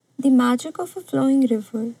The magic of a flowing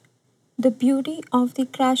river, the beauty of the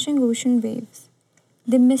crashing ocean waves,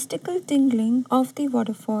 the mystical tingling of the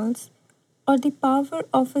waterfalls, or the power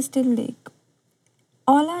of a still lake.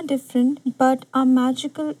 All are different but are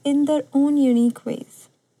magical in their own unique ways.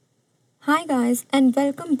 Hi, guys, and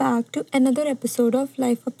welcome back to another episode of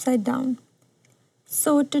Life Upside Down.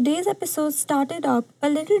 So, today's episode started up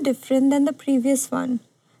a little different than the previous one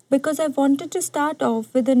because I wanted to start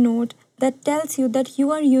off with a note that tells you that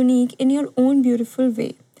you are unique in your own beautiful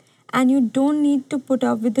way and you don't need to put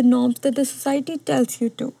up with the norms that the society tells you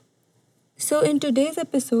to. So, in today's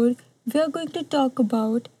episode, we are going to talk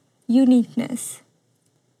about uniqueness.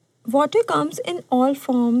 Water comes in all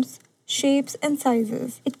forms, shapes, and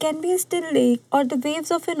sizes. It can be a still lake, or the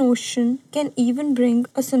waves of an ocean can even bring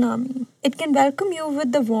a tsunami. It can welcome you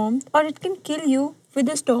with the warmth, or it can kill you with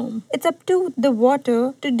a storm. It's up to the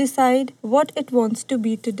water to decide what it wants to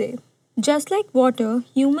be today. Just like water,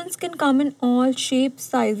 humans can come in all shapes,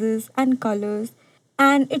 sizes, and colors,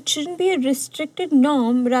 and it shouldn't be a restricted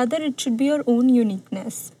norm, rather, it should be your own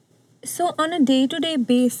uniqueness. So, on a day to day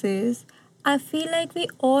basis, I feel like we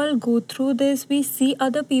all go through this. We see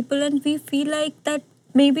other people and we feel like that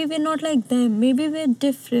maybe we're not like them, maybe we're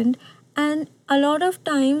different. And a lot of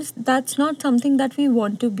times, that's not something that we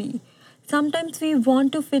want to be. Sometimes we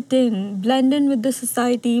want to fit in, blend in with the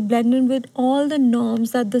society, blend in with all the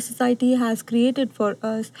norms that the society has created for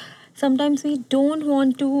us. Sometimes we don't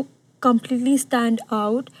want to completely stand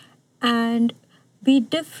out and be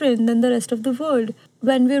different than the rest of the world.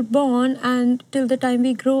 When we're born and till the time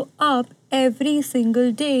we grow up, every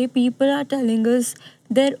single day people are telling us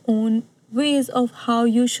their own ways of how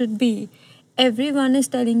you should be. Everyone is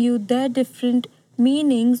telling you their different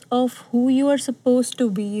meanings of who you are supposed to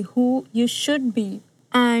be, who you should be.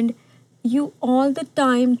 And you all the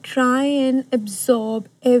time try and absorb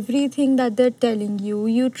everything that they're telling you.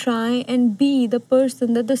 You try and be the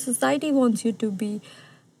person that the society wants you to be.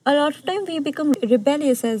 A lot of time we become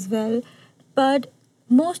rebellious as well, but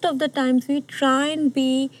most of the times we try and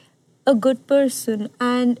be a good person,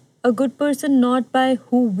 and a good person not by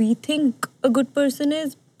who we think a good person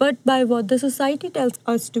is, but by what the society tells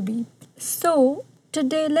us to be. So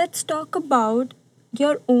today let's talk about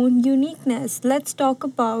your own uniqueness. Let's talk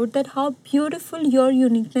about that how beautiful your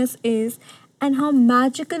uniqueness is and how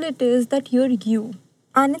magical it is that you're you.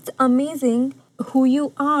 And it's amazing who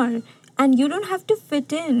you are. And you don't have to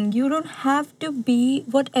fit in. You don't have to be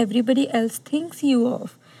what everybody else thinks you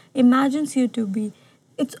of, imagines you to be.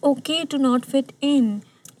 It's okay to not fit in.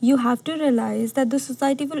 You have to realize that the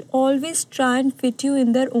society will always try and fit you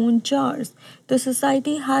in their own jars. The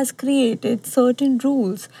society has created certain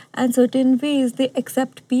rules and certain ways they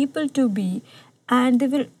accept people to be, and they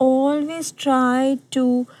will always try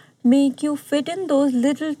to make you fit in those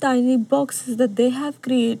little tiny boxes that they have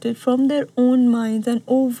created from their own minds and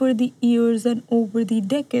over the years and over the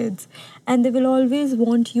decades. And they will always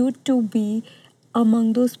want you to be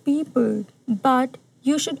among those people. But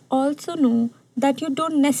you should also know that you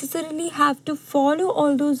don't necessarily have to follow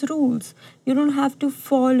all those rules. You don't have to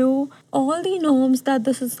follow all the norms that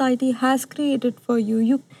the society has created for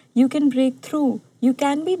you. You can break through. You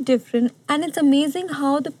can be different, and it's amazing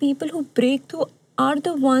how the people who break through are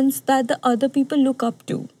the ones that the other people look up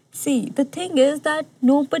to. See, the thing is that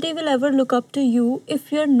nobody will ever look up to you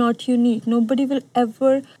if you're not unique. Nobody will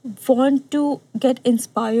ever want to get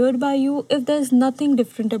inspired by you if there's nothing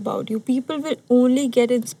different about you. People will only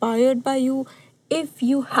get inspired by you if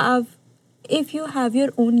you have your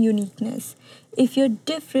own uniqueness. If you're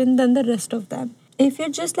different than the rest of them. If you're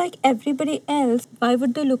just like everybody else, why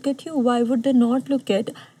would they look at you? Why would they not look at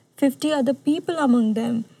 50 other people among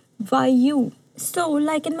them? Why you? So,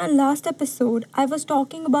 like in my last episode, I was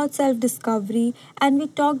talking about self discovery and we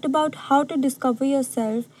talked about how to discover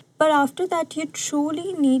yourself. But after that, you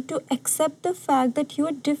truly need to accept the fact that you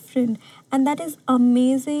are different, and that is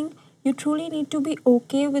amazing. You truly need to be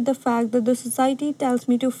okay with the fact that the society tells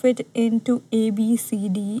me to fit into A, B, C,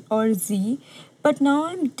 D, or Z. But now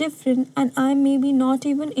I'm different and I'm maybe not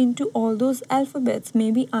even into all those alphabets.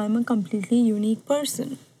 Maybe I'm a completely unique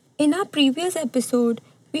person. In our previous episode,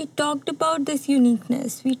 we talked about this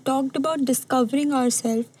uniqueness. We talked about discovering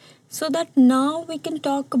ourselves so that now we can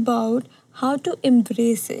talk about how to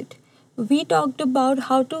embrace it. We talked about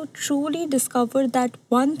how to truly discover that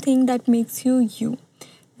one thing that makes you you.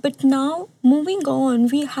 But now, moving on,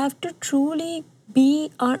 we have to truly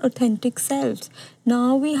be our authentic selves.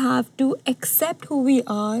 Now we have to accept who we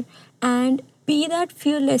are and be that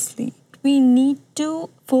fearlessly. We need to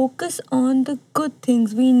focus on the good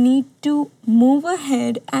things. We need to move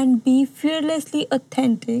ahead and be fearlessly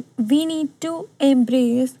authentic. We need to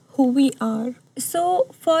embrace who we are. So,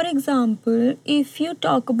 for example, if you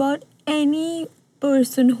talk about any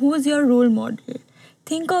person who is your role model,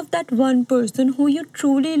 think of that one person who you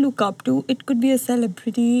truly look up to. It could be a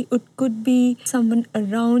celebrity, it could be someone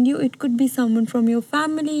around you, it could be someone from your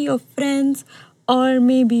family, your friends, or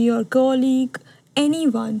maybe your colleague,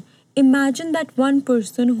 anyone. Imagine that one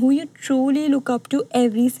person who you truly look up to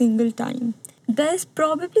every single time. There's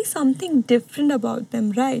probably something different about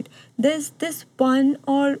them, right? There's this one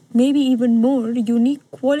or maybe even more unique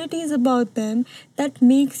qualities about them that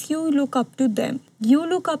makes you look up to them. You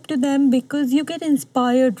look up to them because you get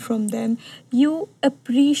inspired from them. You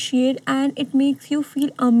appreciate and it makes you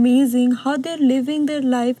feel amazing how they're living their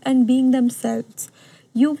life and being themselves.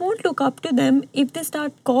 You won't look up to them if they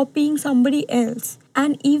start copying somebody else.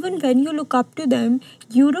 And even when you look up to them,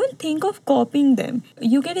 you don't think of copying them.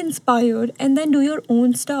 You get inspired and then do your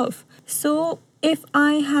own stuff. So, if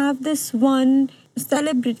I have this one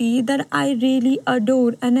celebrity that I really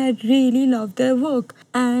adore and I really love their work,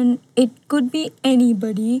 and it could be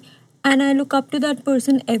anybody, and I look up to that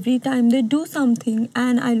person every time they do something,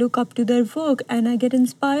 and I look up to their work and I get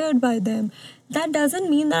inspired by them. That doesn't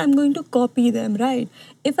mean that I'm going to copy them, right?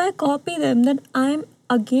 If I copy them, then I'm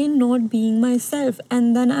again not being myself,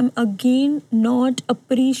 and then I'm again not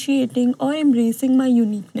appreciating or embracing my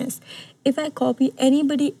uniqueness. If I copy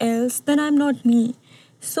anybody else, then I'm not me.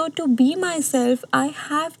 So, to be myself, I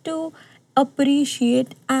have to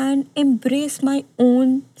appreciate and embrace my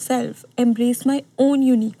own self, embrace my own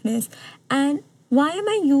uniqueness. And why am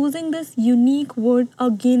I using this unique word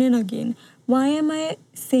again and again? Why am I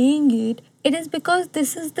saying it? It is because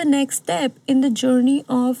this is the next step in the journey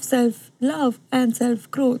of self love and self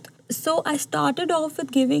growth. So, I started off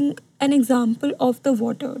with giving an example of the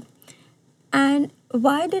water. And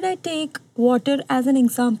why did I take water as an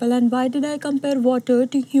example and why did I compare water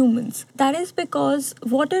to humans? That is because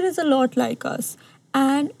water is a lot like us,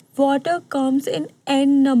 and water comes in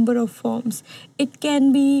n number of forms. It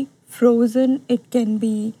can be frozen, it can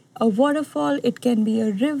be a waterfall, it can be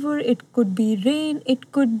a river, it could be rain,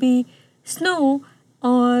 it could be snow,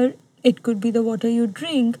 or it could be the water you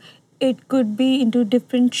drink. It could be into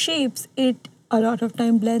different shapes. It a lot of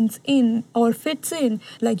time blends in or fits in,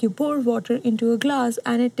 like you pour water into a glass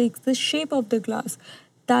and it takes the shape of the glass.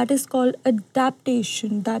 That is called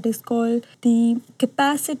adaptation. That is called the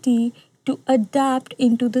capacity to adapt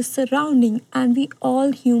into the surrounding, and we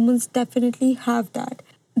all humans definitely have that.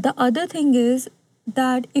 The other thing is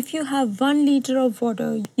that if you have 1 liter of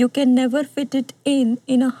water, you can never fit it in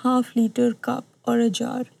a half-liter cup or a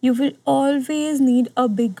jar. You will always need a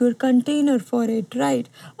bigger container for it, right?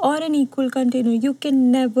 Or an equal container. You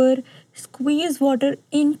can never squeeze water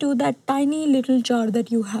into that tiny little jar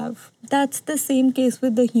that you have. That's the same case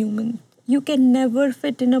with the human. You can never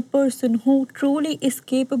fit in a person who truly is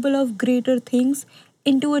capable of greater things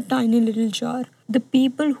into a tiny little jar. The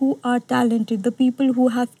people who are talented, the people who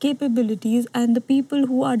have capabilities, and the people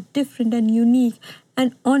who are different and unique,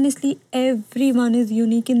 and honestly, everyone is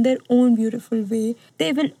unique in their own beautiful way,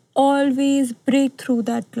 they will always break through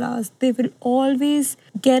that glass. They will always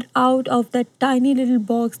get out of that tiny little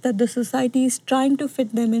box that the society is trying to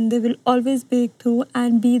fit them in. They will always break through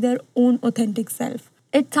and be their own authentic self.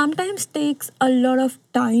 It sometimes takes a lot of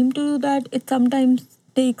time to do that. It sometimes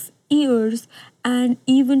takes years and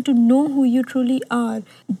even to know who you truly are.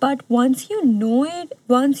 But once you know it,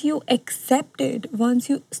 once you accept it, once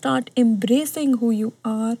you start embracing who you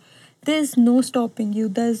are, there's no stopping you,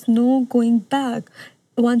 there's no going back.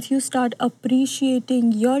 Once you start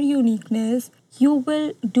appreciating your uniqueness, you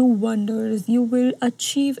will do wonders. You will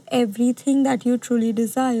achieve everything that you truly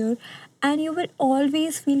desire, and you will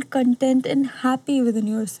always feel content and happy within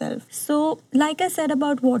yourself. So, like I said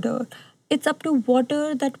about water, it's up to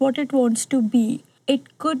water that what it wants to be.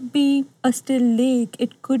 It could be a still lake,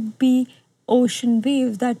 it could be ocean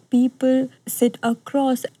waves that people sit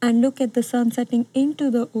across and look at the sun setting into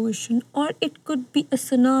the ocean, or it could be a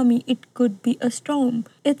tsunami, it could be a storm.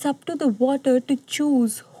 It's up to the water to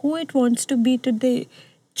choose who it wants to be today.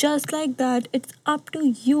 Just like that, it's up to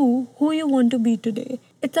you who you want to be today.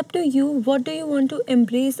 It's up to you what do you want to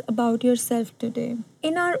embrace about yourself today.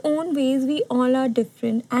 In our own ways, we all are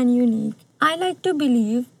different and unique. I like to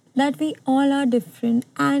believe that we all are different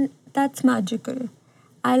and that's magical.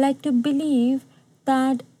 I like to believe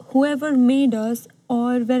that whoever made us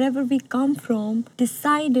or wherever we come from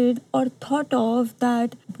decided or thought of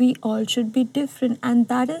that we all should be different, and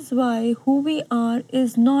that is why who we are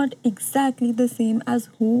is not exactly the same as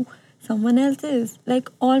who someone else is. Like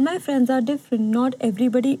all my friends are different, not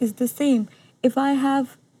everybody is the same. If I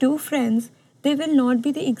have two friends, They will not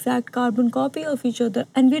be the exact carbon copy of each other.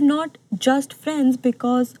 And we're not just friends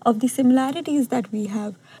because of the similarities that we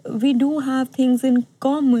have. We do have things in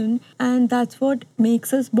common, and that's what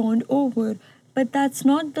makes us bond over. But that's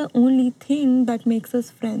not the only thing that makes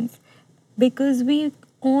us friends, because we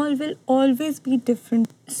all will always be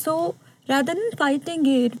different. So rather than fighting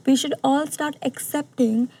it, we should all start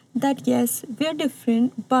accepting that yes, we're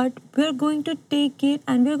different, but we're going to take it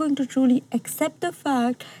and we're going to truly accept the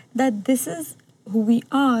fact that this is who we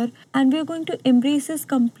are, and we're going to embrace this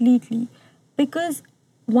completely. Because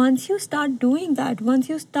once you start doing that, once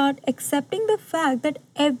you start accepting the fact that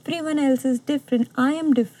everyone else is different, I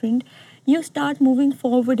am different, you start moving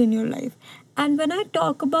forward in your life. And when I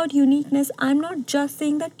talk about uniqueness, I'm not just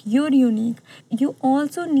saying that you're unique. You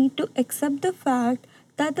also need to accept the fact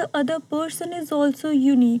that the other person is also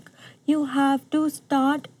unique. You have to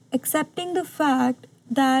start accepting the fact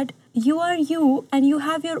that you are you and you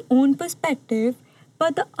have your own perspective,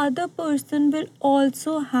 but the other person will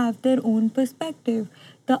also have their own perspective.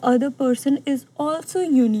 The other person is also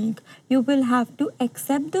unique. You will have to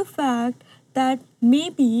accept the fact that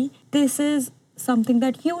maybe this is something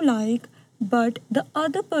that you like, but the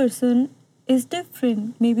other person is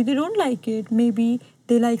different. Maybe they don't like it, maybe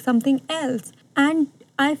they like something else. And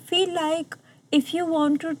I feel like if you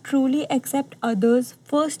want to truly accept others,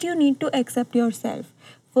 first you need to accept yourself.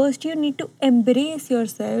 First, you need to embrace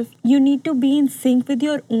yourself. You need to be in sync with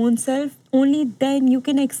your own self. Only then you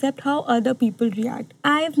can accept how other people react.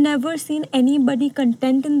 I've never seen anybody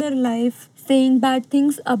content in their life saying bad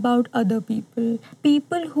things about other people.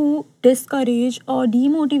 People who discourage or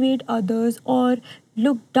demotivate others or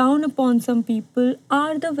look down upon some people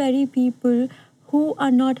are the very people who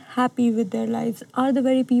are not happy with their lives, are the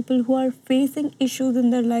very people who are facing issues in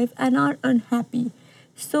their life and are unhappy.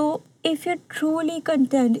 So, if you're truly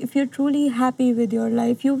content, if you're truly happy with your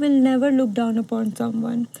life, you will never look down upon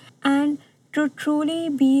someone. And to truly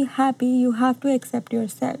be happy, you have to accept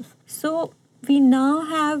yourself. So, we now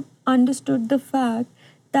have understood the fact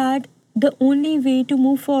that the only way to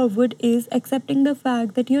move forward is accepting the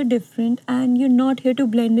fact that you're different and you're not here to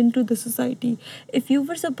blend into the society. If you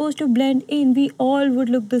were supposed to blend in, we all would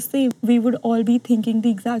look the same. We would all be thinking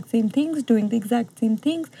the exact same things, doing the exact same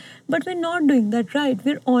things, but we're not doing that, right?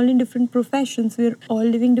 We're all in different professions, we're all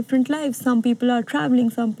living different lives. Some people are traveling,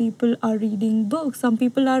 some people are reading books, some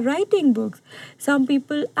people are writing books, some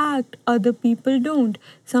people act, other people don't,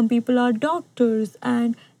 some people are doctors,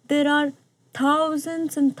 and there are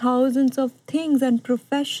thousands and thousands of things and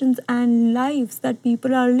professions and lives that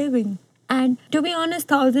people are living. And to be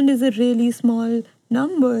honest, 1,000 is a really small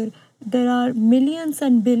number. There are millions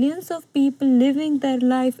and billions of people living their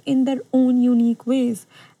life in their own unique ways.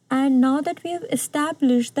 And now that we have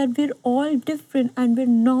established that we're all different and we're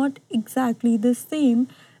not exactly the same,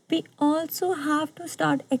 we also have to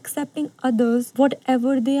start accepting others,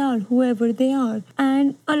 whatever they are, whoever they are.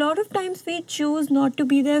 And a lot of times we choose not to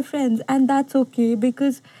be their friends, and that's okay,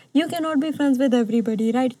 because you cannot be friends with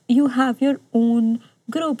everybody, right? You have your own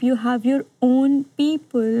group, you have your own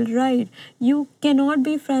people, right? You cannot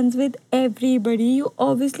be friends with everybody. You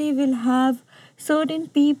obviously will have certain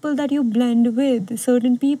people that you blend with,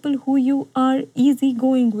 certain people who you are easy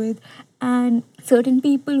going with, and certain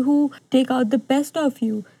people who take out the best of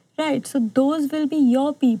you. Right, so those will be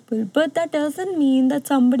your people, but that doesn't mean that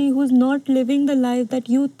somebody who's not living the life that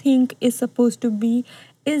you think is supposed to be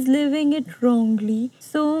is living it wrongly.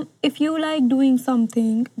 So, if you like doing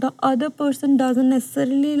something, the other person doesn't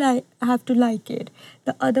necessarily have to like it.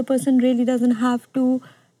 The other person really doesn't have to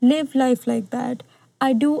live life like that.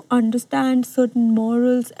 I do understand certain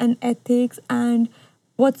morals and ethics, and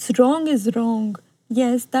what's wrong is wrong.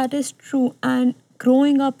 Yes, that is true. And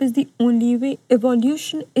growing up is the only way.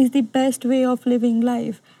 Evolution is the best way of living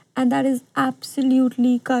life. And that is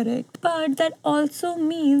absolutely correct. But that also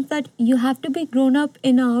means that you have to be grown up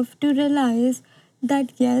enough to realize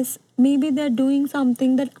that yes, maybe they're doing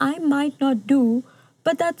something that I might not do,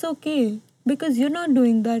 but that's okay, because you're not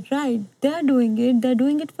doing that, right? They're doing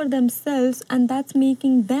it for themselves, and that's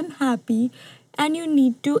making them happy. And you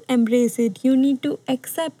need to embrace it, you need to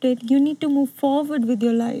accept it, you need to move forward with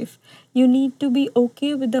your life. You need to be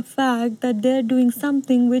okay with the fact that they're doing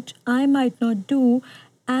something which I might not do,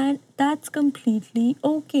 and that's completely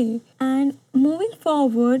okay. And moving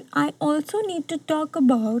forward, I also need to talk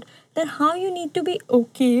about that how you need to be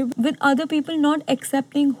okay with other people not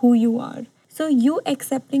accepting who you are. So, you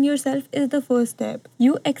accepting yourself is the first step.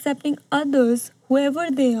 You accepting others, whoever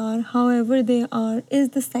they are, however they are, is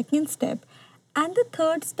the second step. And the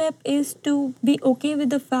third step is to be okay with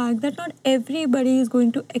the fact that not everybody is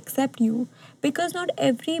going to accept you, because not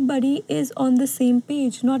everybody is on the same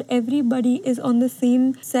page, not everybody is on the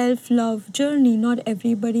same self love journey, not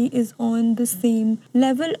everybody is on the same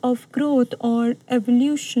level of growth or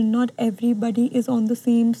evolution, not everybody is on the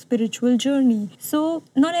same spiritual journey. So,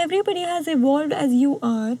 not everybody has evolved as you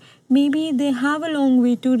are. Maybe they have a long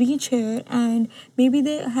way to reach here, and maybe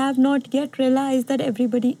they have not yet realized that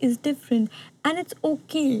everybody is different, and it's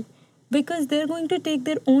okay because they're going to take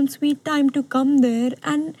their own sweet time to come there,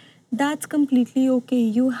 and that's completely okay.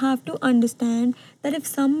 You have to understand that if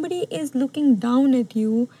somebody is looking down at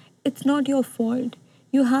you, it's not your fault.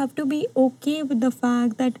 You have to be okay with the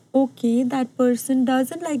fact that okay, that person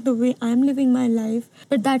doesn't like the way I'm living my life,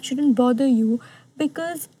 but that shouldn't bother you,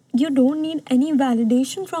 because you don't need any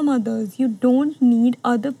validation from others. You don't need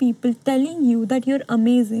other people telling you that you're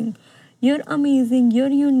amazing. You're amazing, you're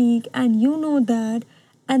unique, and you know that.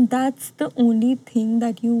 And that's the only thing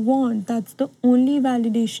that you want. That's the only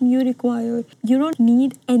validation you require. You don't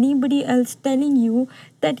need anybody else telling you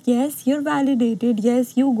that yes, you're validated,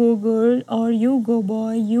 yes, you go girl or you go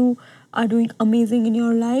boy, you are doing amazing in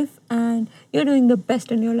your life and you're doing the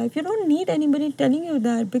best in your life. You don't need anybody telling you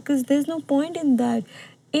that, because there's no point in that.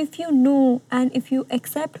 If you know and if you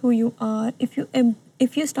accept who you are, if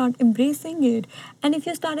you start embracing it, and if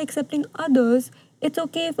you start accepting others, it's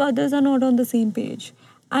okay if others are not on the same page.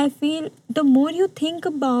 I feel the more you think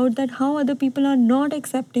about that how other people are not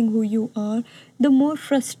accepting who you are, the more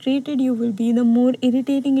frustrated you will be, the more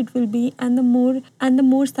irritating it will be, and the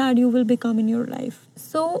more sad you will become in your life.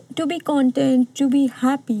 So to be content, to be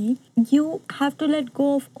happy, you have to let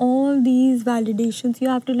go of all these validations. You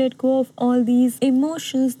have to let go of all these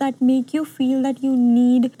emotions that make you feel that you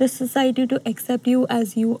need the society to accept you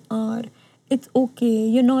as you are. It's okay.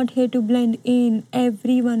 You're not here to blend in.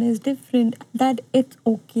 Everyone is different. That it's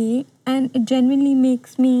okay. And it genuinely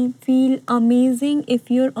makes me feel amazing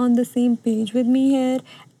if you're on the same page with me here.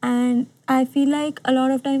 And I feel like a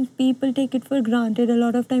lot of times people take it for granted. A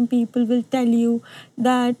lot of time people will tell you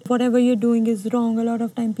that whatever you're doing is wrong. A lot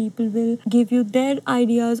of time people will give you their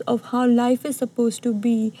ideas of how life is supposed to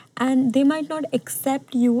be. And they might not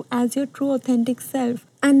accept you as your true authentic self.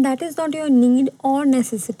 And that is not your need or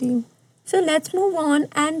necessity. So let's move on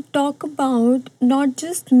and talk about not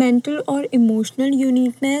just mental or emotional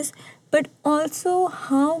uniqueness, but also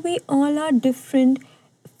how we all are different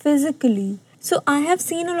physically. So I have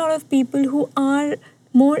seen a lot of people who are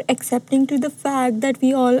more accepting to the fact that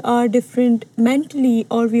we all are different mentally,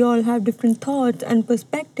 or we all have different thoughts and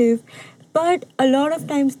perspective, but a lot of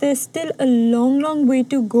times there's still a long way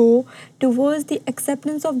to go towards the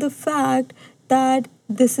acceptance of the fact that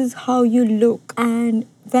this is how you look. And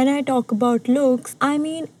when I talk about looks, I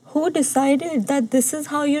mean, who decided that this is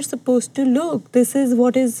how you're supposed to look? This is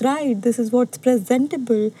what is right, this is what's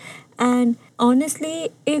presentable. And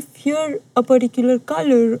honestly, if you're a particular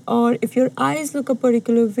color, or if your eyes look a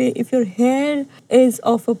particular way, if your hair is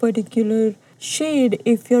of a particular shade,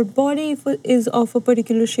 if your body is of a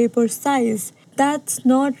particular shape or size, that's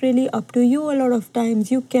not really up to you. A lot of times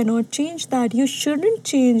you cannot change that. You shouldn't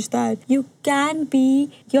change that. You can be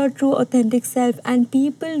your true authentic self, and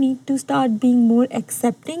people need to start being more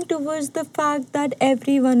accepting towards the fact that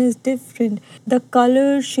everyone is different. The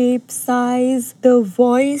color, shape, size, the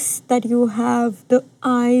voice that you have, the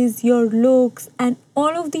eyes, your looks, and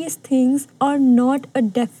all of these things are not a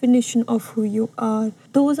definition of who you are.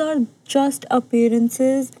 Those are just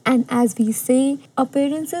appearances, and as we say,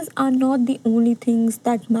 appearances are not the only things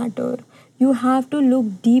that matter. You have to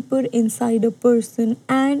look deeper inside a person,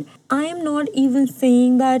 and I am not even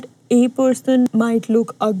saying that a person might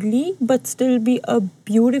look ugly but still be a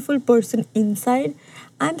beautiful person inside.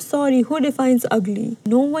 I'm sorry, who defines ugly?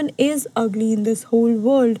 No one is ugly in this whole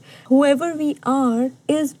world. Whoever we are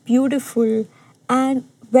is beautiful. And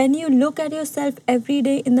when you look at yourself every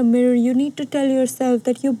day in the mirror, you need to tell yourself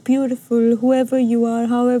that you're beautiful, whoever you are,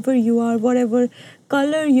 however you are, whatever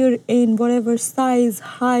color you're in, whatever size,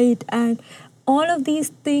 height, and all of these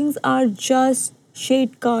things are just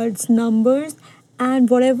shade cards, numbers,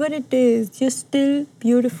 and whatever it is, you're still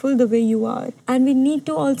beautiful the way you are. And we need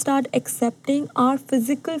to all start accepting our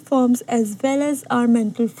physical forms as well as our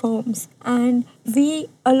mental forms. And we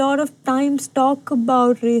a lot of times talk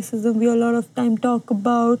about racism, we a lot of time talk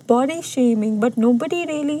about body shaming, but nobody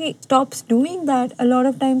really stops doing that. A lot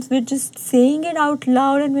of times we're just saying it out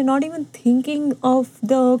loud, and we're not even thinking of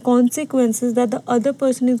the consequences that the other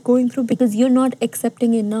person is going through because you're not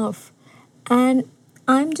accepting enough. And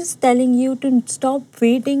I'm just telling you to stop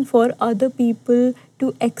waiting for other people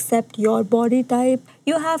to accept your body type.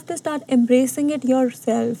 You have to start embracing it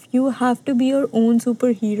yourself. You have to be your own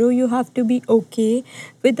superhero. You have to be okay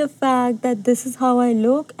with the fact that this is how I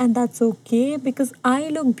look, and that's okay because I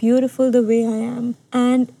look beautiful the way I am.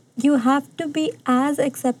 And you have to be as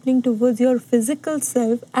accepting towards your physical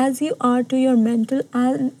self as you are to your mental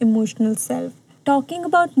and emotional self. Talking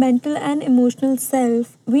about mental and emotional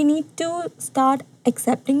self, we need to start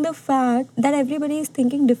accepting the fact that everybody is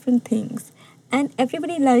thinking different things and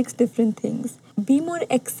everybody likes different things. Be more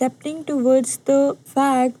accepting towards the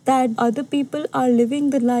fact that other people are living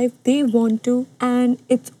the life they want to, and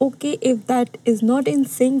it's okay if that is not in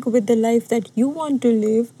sync with the life that you want to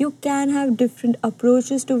live. You can have different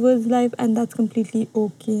approaches towards life, and that's completely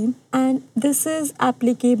okay. And this is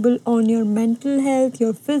applicable on your mental health,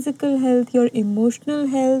 your physical health, your emotional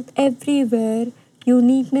health, everywhere.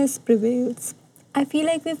 Uniqueness prevails. I feel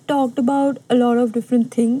like we've talked about a lot of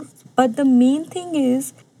different things, but the main thing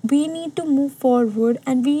is we need to move forward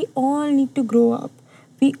and we all need to grow up.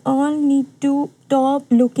 We all need to stop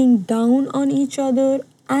looking down on each other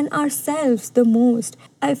and ourselves the most.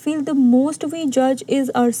 I feel the most we judge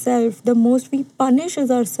is ourselves, the most we punish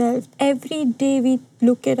is ourselves. Every day we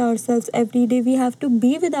look at ourselves, every day we have to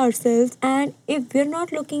be with ourselves. And if we're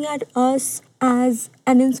not looking at us as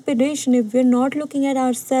an inspiration, if we're not looking at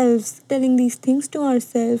ourselves, telling these things to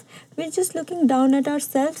ourselves, we're just looking down at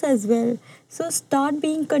ourselves as well. So start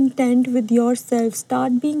being content with yourself,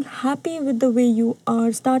 start being happy with the way you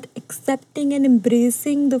are, start accepting and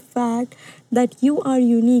embracing the fact that you are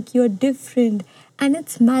unique, you're different, and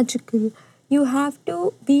it's magical. You have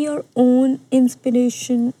to be your own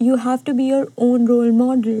inspiration. You have to be your own role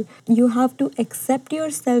model. You have to accept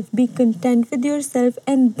yourself, be content with yourself,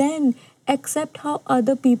 and then accept how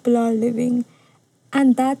other people are living.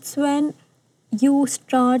 And that's when you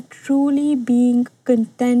start truly being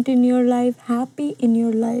content in your life, happy in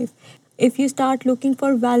your life. If you start looking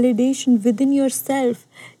for validation within yourself,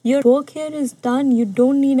 your work here is done. You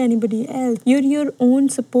don't need anybody else. You're your own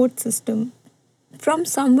support system. From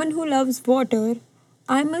someone who loves water,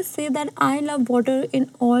 I must say that I love water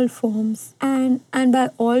in all forms. And by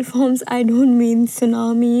all forms I don't mean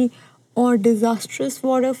tsunami or disastrous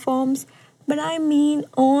water forms, but I mean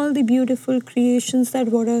all the beautiful creations that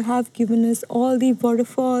water have given us, all the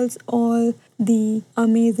waterfalls, all the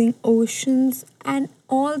amazing oceans, and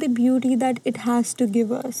all the beauty that it has to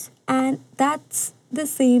give us. And that's the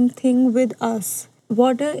same thing with us.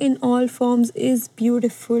 Water in all forms is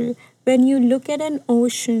beautiful. When you look at an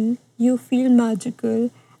ocean, you feel magical.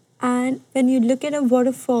 And when you look at a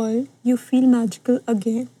waterfall, you feel magical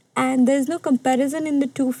again. And there's no comparison in the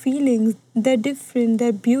two feelings. They're different,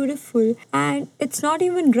 they're beautiful. And it's not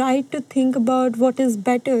even right to think about what is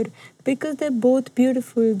better because they're both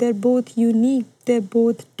beautiful, they're both unique, they're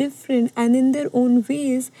both different, and in their own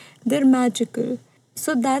ways, they're magical.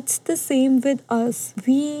 So that's the same with us.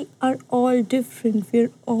 We are all different.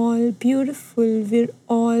 We're all beautiful. We're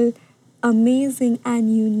all amazing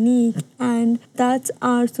and unique. And that's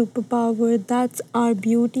our superpower. That's our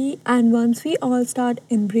beauty. And once we all start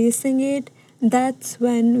embracing it, that's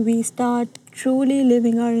when we start truly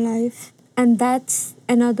living our life. And that's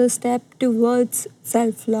another step towards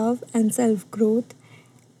self love and self growth.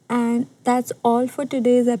 And that's all for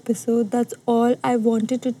today's episode. That's all I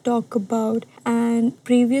wanted to talk about. And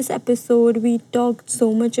previous episode we talked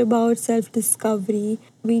so much about self-discovery.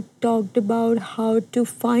 We talked about how to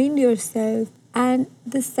find yourself. And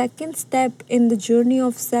the second step in the journey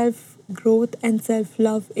of self growth and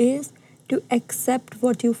self-love is to accept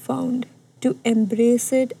what you found, to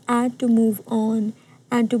embrace it and to move on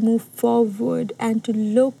and to move forward and to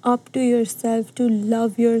look up to yourself, to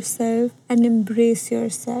love yourself and embrace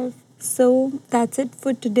yourself. So that's it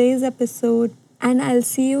for today's episode, and I'll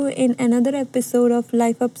see you in another episode of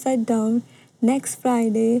Life Upside Down next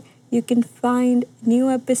Friday. You can find new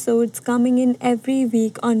episodes coming in every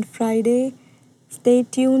week on Friday. Stay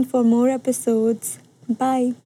tuned for more episodes. Bye.